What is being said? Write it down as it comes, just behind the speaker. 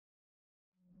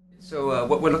So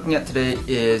what we're looking at today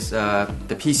is the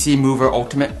PCmover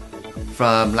Ultimate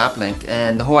from Laplink,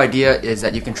 and the whole idea is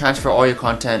that you can transfer all your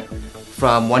content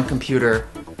from one computer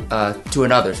to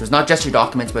another. So it's not just your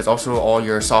documents, but it's also all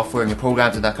your software and your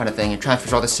programs and that kind of thing. It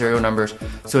transfers all the serial numbers,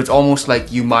 so it's almost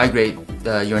like you migrate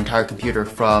your entire computer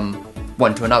from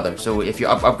one to another. So if you're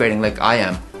upgrading like I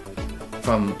am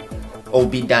from old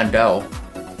beat down Dell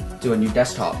to a new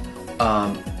desktop,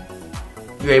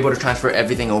 you're able to transfer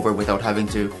everything over without having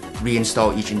to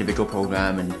reinstall each individual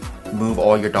program and move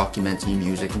all your documents and your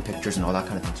music and pictures and all that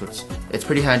kind of thing. So it's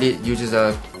pretty handy. It uses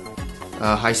a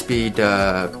high-speed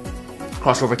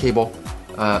crossover cable,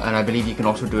 and I believe you can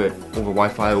also do it over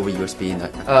Wi-Fi, over USB and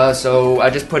that. So I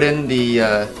just put in the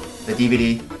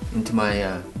DVD into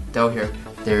my Dell here.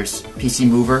 There's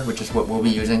PCmover, which is what we'll be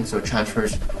using, so it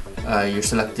transfers your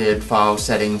selected file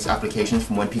settings applications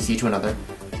from one PC to another.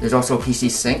 There's also PC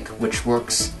Sync, which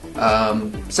works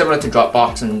similar to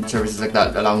Dropbox and services like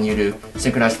that, allowing you to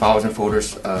synchronize files and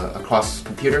folders across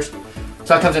computers. So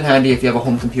that comes in handy if you have a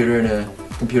home computer and a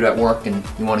computer at work and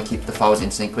you want to keep the files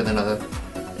in sync with another.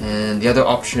 And the other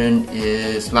option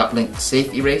is Laplink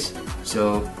Safe Erase.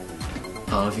 So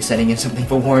if you're sending in something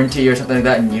for warranty or something like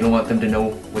that and you don't want them to know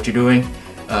what you're doing,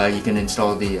 you can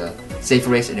install the Safe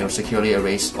Erase and it will securely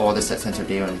erase all the sensitive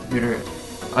data on the computer.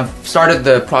 I've started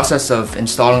the process of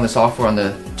installing the software on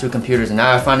the two computers, and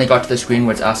now I finally got to the screen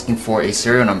where it's asking for a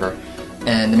serial number.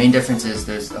 And the main difference is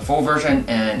there's a full version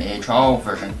and a trial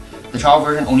version. The trial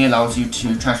version only allows you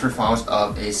to transfer files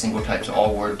of a single type, so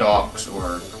all Word docs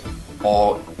or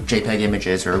all JPEG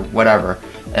images or whatever.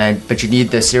 But you need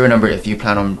the serial number if you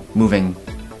plan on moving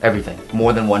everything,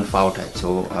 more than one file type,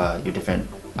 so your different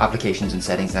applications and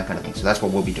settings, that kind of thing. So that's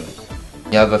what we'll be doing.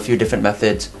 You have a few different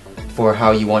methods for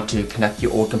how you want to connect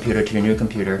your old computer to your new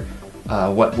computer.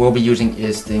 What we'll be using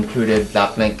is the included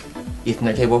Laplink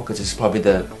Ethernet cable, because this is probably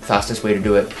the fastest way to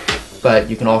do it. But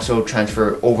you can also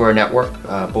transfer over a network,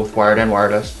 both wired and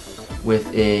wireless, with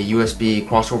a USB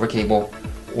crossover cable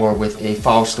or with a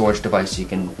file storage device. You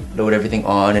can load everything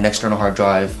on an external hard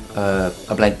drive,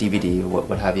 a blank DVD, or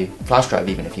what have you, flash drive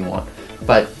even if you want.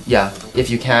 But yeah, if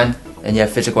you can, and you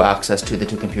have physical access to the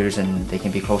two computers and they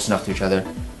can be close enough to each other,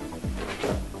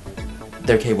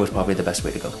 their cable is probably the best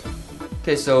way to go.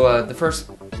 Okay, so the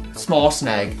first small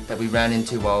snag that we ran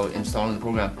into while installing the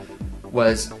program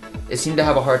was it seemed to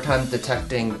have a hard time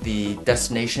detecting the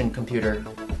destination computer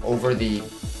over the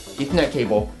Ethernet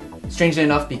cable. Strangely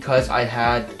enough, because I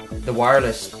had the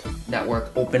wireless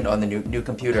network opened on the new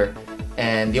computer,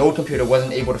 and the old computer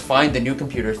wasn't able to find the new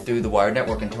computer through the wired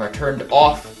network until I turned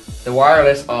off the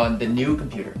wireless on the new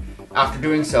computer. After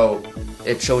doing so,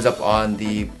 it shows up on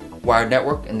the wired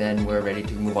network, and then we're ready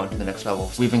to move on to the next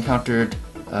level. We've encountered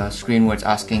a screen where it's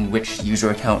asking which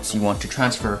user accounts you want to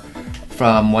transfer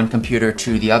from one computer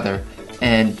to the other,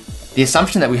 and the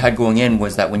assumption that we had going in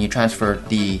was that when you transfer,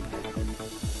 the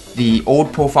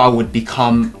old profile would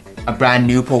become a brand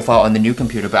new profile on the new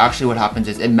computer, but actually what happens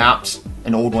is it maps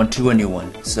an old one to a new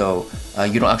one. So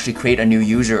you don't actually create a new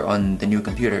user on the new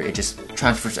computer, it just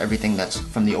transfers everything that's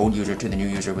from the old user to the new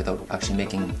user without actually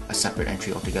making a separate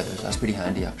entry altogether. So that's pretty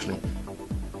handy actually.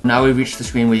 Now we've reached the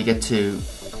screen where you get to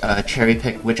cherry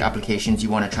pick which applications you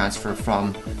want to transfer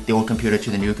from the old computer to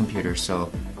the new computer.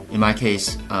 So in my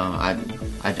case, I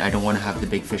don't want to have the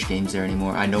big fish games there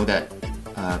anymore. I know that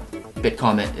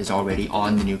BitComet is already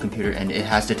on the new computer and it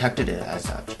has detected it as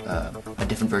such. A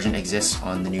different version exists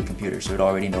on the new computer, so it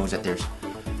already knows that there's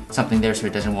something there, so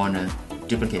it doesn't want to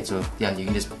duplicate. So yeah, you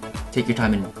can just take your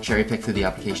time and cherry pick through the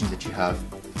applications that you have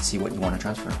to see what you want to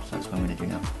transfer. So that's what I'm going to do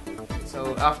now.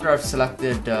 So after I've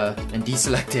selected and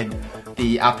deselected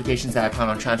the applications that I plan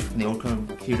on transferring from the old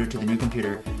computer to the new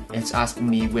computer, it's asking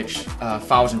me which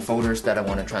files and folders that I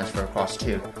want to transfer across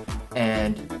to.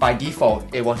 And by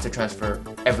default, it wants to transfer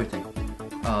everything,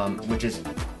 which is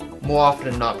more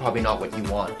often than not probably not what you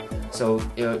want. So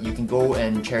you can go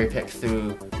and cherry pick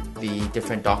through the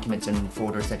different documents and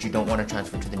folders that you don't want to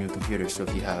transfer to the new computer. So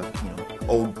if you have,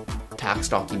 old tax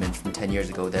documents from 10 years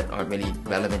ago that aren't really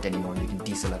relevant anymore, you can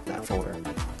deselect that folder.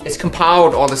 It's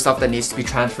compiled all the stuff that needs to be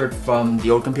transferred from the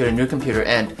old computer to the new computer,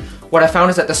 and what I found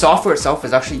is that the software itself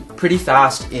is actually pretty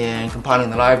fast in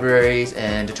compiling the libraries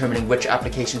and determining which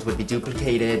applications would be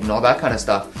duplicated and all that kind of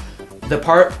stuff. The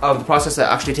part of the process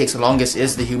that actually takes the longest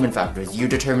is the human factor, is you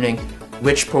determining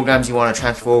which programs you want to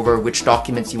transfer over, which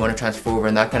documents you want to transfer over,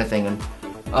 and that kind of thing. And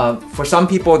for some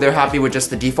people, they're happy with just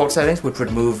the default settings, which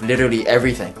would move literally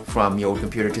everything from your old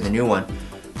computer to the new one.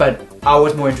 But I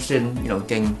was more interested in,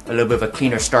 getting a little bit of a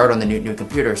cleaner start on the new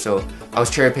computer, so I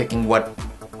was cherry picking what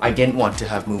I didn't want to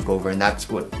have moved over, and that's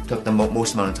what took the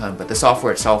most amount of time. But the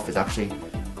software itself is actually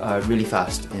really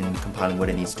fast in compiling what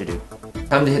it needs to do.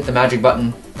 Time to hit the magic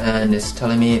button, and it's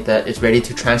telling me that it's ready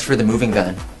to transfer the moving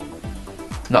van.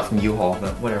 Not from U-Haul,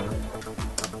 but whatever.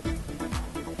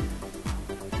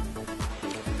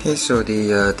 Okay, so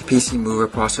the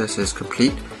PCmover process is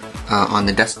complete. On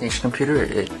the destination computer,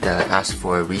 it asks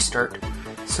for a restart,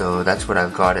 so that's what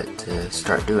I've got it to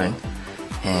start doing.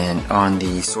 And on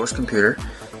the source computer,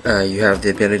 you have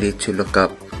the ability to look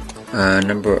up a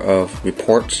number of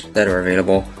reports that are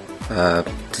available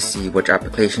to see which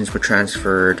applications were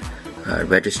transferred,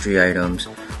 registry items,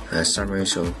 summary.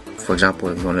 So for example,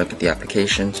 if you want to look at the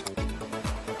applications,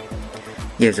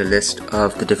 it gives a list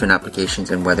of the different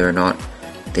applications and whether or not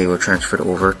they were transferred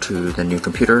over to the new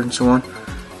computer and so on.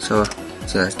 So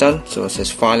that's done. So it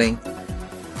says filing,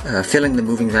 filling the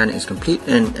moving van is complete,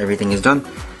 and everything is done.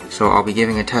 So I'll be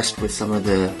giving a test with some of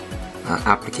the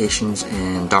applications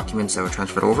and documents that were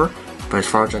transferred over, but as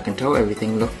far as I can tell,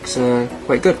 everything looks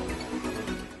quite good.